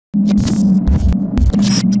What's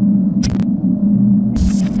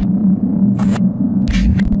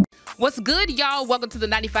good, y'all? Welcome to the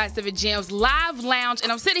 95.7 Jamz Live Lounge,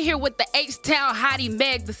 and I'm sitting here with the H-Town hottie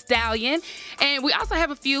Meg the Stallion, and we also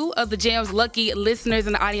have a few of the Jamz lucky listeners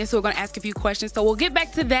in the audience who are going to ask a few questions, so we'll get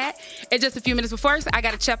back to that in just a few minutes. But first, I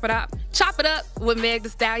got to chop it up with Meg the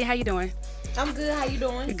Stallion. How you doing? I'm good. How you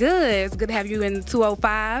doing? Good. It's good to have you in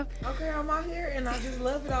 205. Okay, I'm out here and I just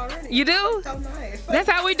love it already. You do? It's so nice. That's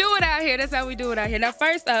how we do it out here. That's how we do it out here. Now,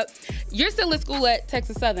 first up, you're still in school at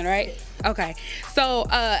Texas Southern, right? Okay. So,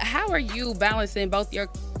 how are you balancing both your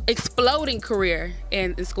exploding career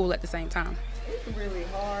and school at the same time? It's really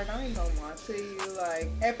hard. I ain't gonna lie to you. Like,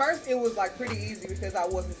 at first it was like pretty easy because I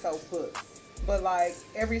wasn't so booked. But like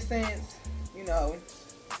ever since, you know,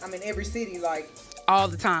 I'm in every city, like all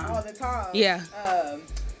the time. All the time. Yeah.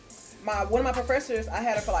 One of my professors, I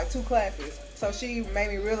had her for like 2 classes. So she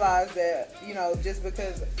made me realize that, you know, just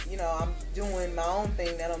because, you know, I'm doing my own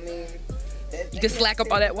thing, that don't mean that you can slack up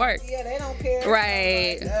all that work. Yeah, they don't care.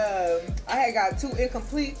 Right. So, like, I had got 2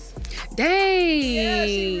 incompletes. Dang.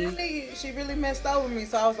 Yeah, she really messed over me.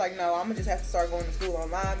 So I was like, no, I'm gonna just have to start going to school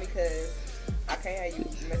online because I can't have you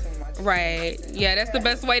messing with my team. Right. Yeah, that's the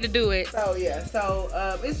best way to do it. So yeah. So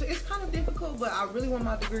it's kind of difficult, but I really want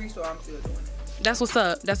my degree, so I'm still doing it. That's what's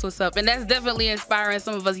up. That's what's up. And that's definitely inspiring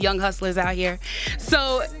some of us young hustlers out here.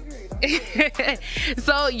 So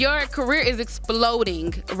so your career is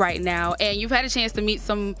exploding right now, and you've had a chance to meet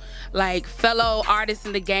some like fellow artists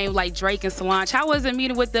in the game like Drake and Solange. How was it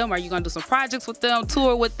meeting with them? Are you gonna do some projects with them,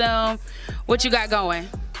 tour with them? What you got going?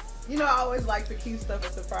 You know, I always like to keep stuff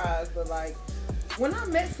a surprise, but like when I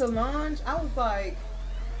met Solange, I was like,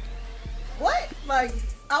 what? Like,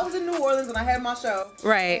 I was in New Orleans and I had my show.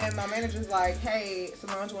 Right. And my manager's like, hey,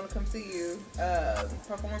 Solange want to come see you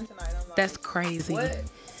perform tonight. I'm like, that's crazy. What?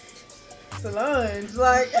 Solange,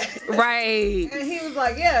 like. Right. And he was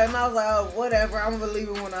like, yeah. And I was like, oh, whatever. I'm going to believe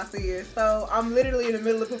it when I see it. So I'm literally in the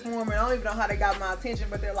middle of performing. I don't even know how they got my attention,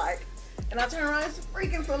 but they're like, and I turn around, it's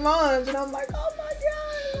freaking Solange. And I'm like, oh my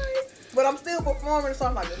God. Like, but I'm still performing, so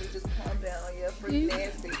I'm like, let me just calm down. Yeah, freaking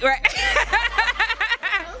nasty. Right.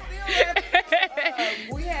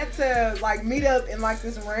 We had to like meet up in like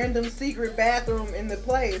this random secret bathroom in the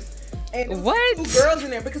place. And there was 2 girls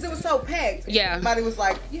in there because it was so packed. Yeah. Everybody was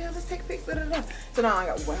like, yeah, let's take pictures. So now I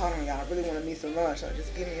got, well, hold on, y'all. I really want to meet some lunch. So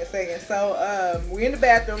just give me a second. So we're in the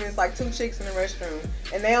bathroom. And it's like 2 chicks in the restroom,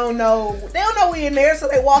 and they don't know we in there. So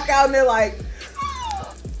they walk out and they're like,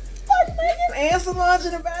 and Solange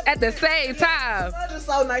in the bathroom at the same time. Solange is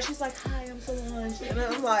so nice. She's like, hi, I'm Solange. And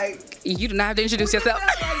I'm like, you do not have to introduce yourself.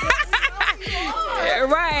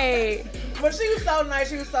 Right. But she was so nice.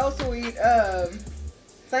 She was so sweet.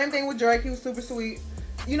 Same thing with Drake. He was super sweet.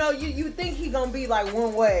 You know, you think he gonna be like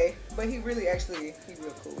one way, but he really actually, he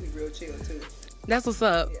real cool. He real chill too. That's what's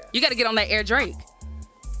up. Yeah. You got to get on that Air Drake.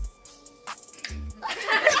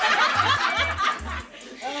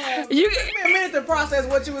 You took me a minute to process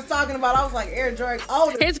what you was talking about. I was like, Air Drake.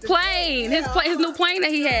 Oh, his plane, his new plane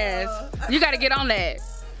that he has. You got to get on that.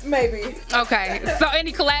 Maybe. Okay. So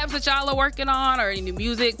any collabs that y'all are working on, or any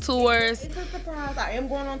music tours? It's a surprise. I am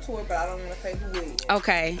going on tour, but I don't want to say who it is.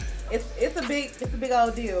 Okay. It's a big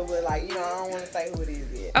old deal, but like, you know, I don't want to say who it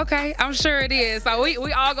is yet. Okay, I'm sure it is. So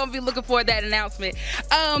we all gonna be looking for that announcement.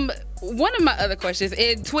 One of my other questions,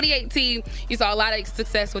 in 2018, you saw a lot of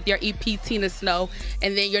success with your EP Tina Snow,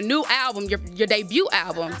 and then your new album, your debut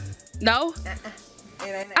album. No?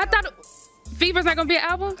 I thought Fever's not gonna be an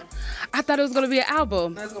album? I thought it was gonna be an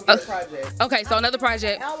album. No, it's gonna be a project. Okay, so another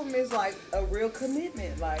project. The album is like a real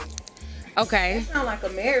commitment. Like, okay. It sounds like a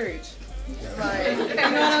marriage. Like, you know what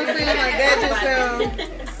I'm saying? Like, that just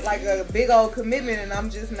sounds like a big old commitment, and I'm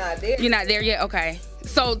just not there. You're not there yet? Okay.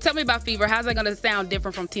 So tell me about Fever. How's that gonna sound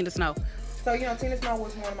different from Tina Snow? So, you know, Tina Snow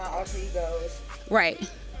was one of my alter egos. Right.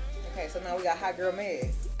 Okay, so now we got Hot Girl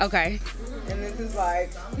Meg. Okay. And this is like,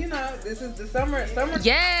 you know, this is the summer.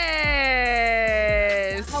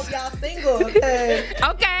 Yes. I hope y'all single. Okay.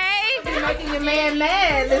 You're making your man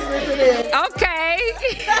mad listening to this. Okay.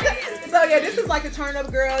 So yeah, this is like a turn up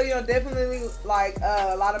girl. You know, definitely like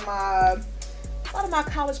a lot of my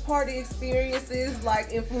college party experiences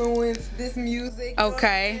like influence this music.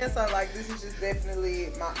 Okay. So like this is just definitely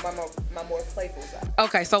my more playful side.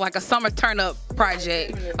 Okay, so like a summer turn up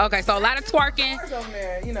project. Okay, so a lot of twerking.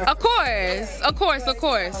 You know. Of course.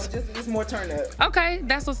 Just more turn up. Okay,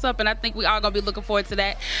 that's what's up, and I think we all gonna be looking forward to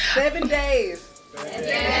that. 7 days. 7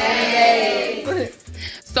 days.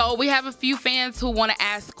 So we have a few fans who want to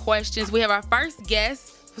ask questions. We have our first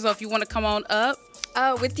guest. So if you want to come on up.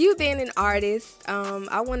 With you being an artist,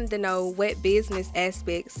 I wanted to know what business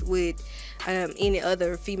aspects would any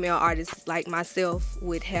other female artists like myself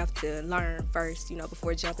would have to learn first, you know,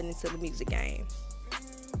 before jumping into the music game?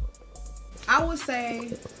 I would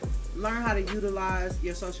say learn how to utilize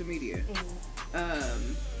your social media.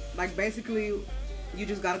 Like basically, you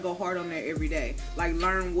just gotta go hard on that every day. Like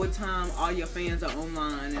learn what time all your fans are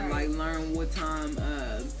online, and like learn what time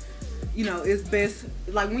you know, it's best,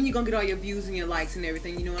 like when you gonna get all your views and your likes and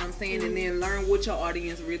everything, you know what I'm saying? And then learn what your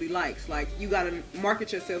audience really likes. Like you gotta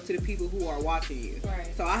market yourself to the people who are watching you.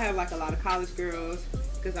 So I have like a lot of college girls,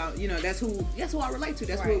 because I, you know, that's who I relate to.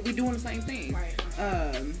 That's what we doing the same thing.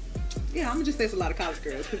 Yeah, I'm gonna just say it's a lot of college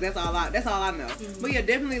girls, because that's all I know. But yeah,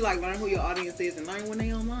 definitely like learn who your audience is and learn when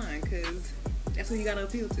they online, because that's who you gotta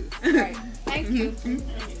appeal to. Thank you.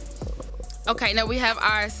 Okay, now we have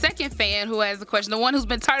our second fan who has a question, the one who's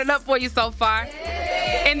been turning up for you so far,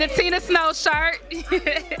 in the Tina Snow shirt.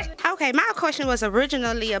 Okay, my question was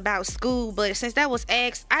originally about school, but since that was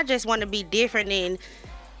asked, I just want to be different and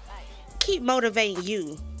keep motivating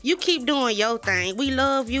you. You keep doing your thing. We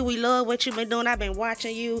love you. We love what you've been doing. I've been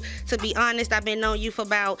watching you. To be honest, I've been knowing you for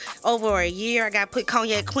about over a year. I got put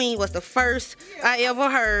Cognac Queen was the first I ever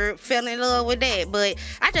heard. Fell in love with that. But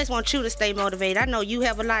I just want you to stay motivated. I know you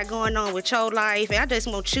have a lot going on with your life, and I just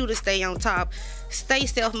want you to stay on top. Stay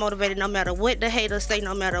self-motivated no matter what the haters say,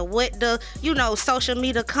 no matter what the, you know, social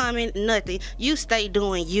media comment, nothing. You stay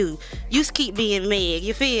doing you. You keep being Meg,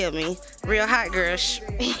 you feel me? Real hot girl.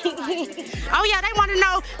 Oh yeah, they want to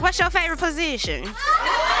know what's your favorite position?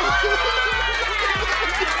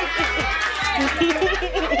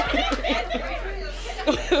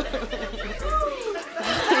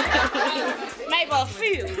 Maybe a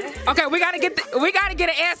few. Okay, we gotta get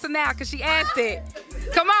an answer now, cause she asked it.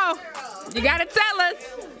 Come on, you gotta tell us.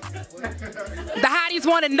 The hotties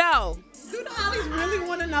want to know. Do the hotties really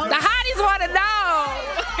want to know? The hotties want to know.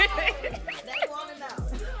 They want to know.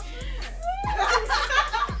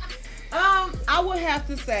 I would have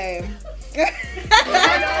to say.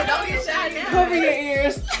 Don't get shy now. Cover your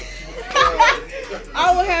ears.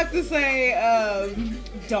 I would have to say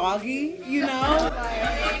doggy. You know.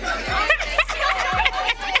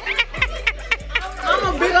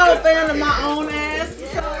 I'm a big old fan of my own ass.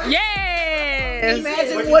 So Yes.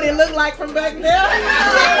 Imagine what it looked like from back there.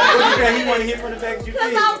 What you got? He want to hit from the back. You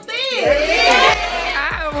Because I'm thin.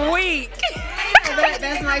 I'm weak.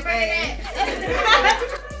 That's my thing.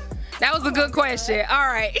 That was a good question. All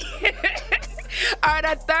right. All right,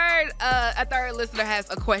 a third listener has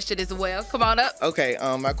a question as well. Come on up. Okay,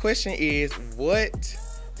 my question is, what,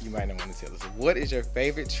 you might not want to tell us, what is your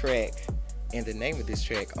favorite track and the name of this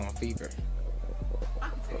track on Fever?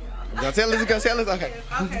 You gonna tell us? You gonna tell us? Okay.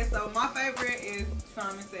 Okay, so my favorite is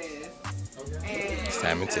Simon Says. And,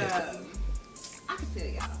 Simon Says. I can tell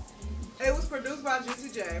y'all. It was produced by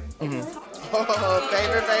Juicy J. Oh,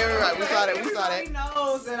 favorite, right? We saw that. Everybody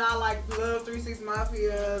knows that I like love 3-6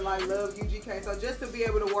 Mafia, like love UGK. So just to be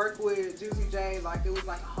able to work with Juicy J, like it was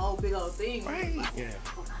like a whole big old thing. Right. Like, Yeah.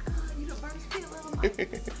 oh my God, you the first killer.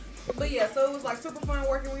 But yeah, so it was like super fun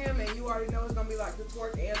working with him, and you already know it's gonna be like the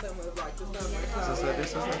twerk anthem of like the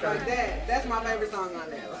summer. Like that. That's my favorite song on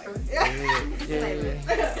there. Like, but yeah,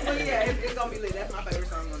 it's gonna be lit. That's my favorite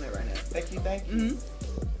song on there right now. Thank you.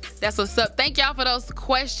 That's what's up. Thank y'all for those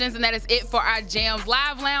questions, and that is it for our Jamz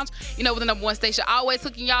Live Lounge. You know, with the #1 station, always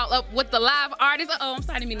hooking y'all up with the live artists. Oh, I'm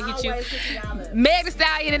sorry, I didn't mean to hit you. Meg the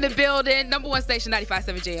Stallion in the building. #1 station,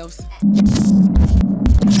 95.7 Jamz.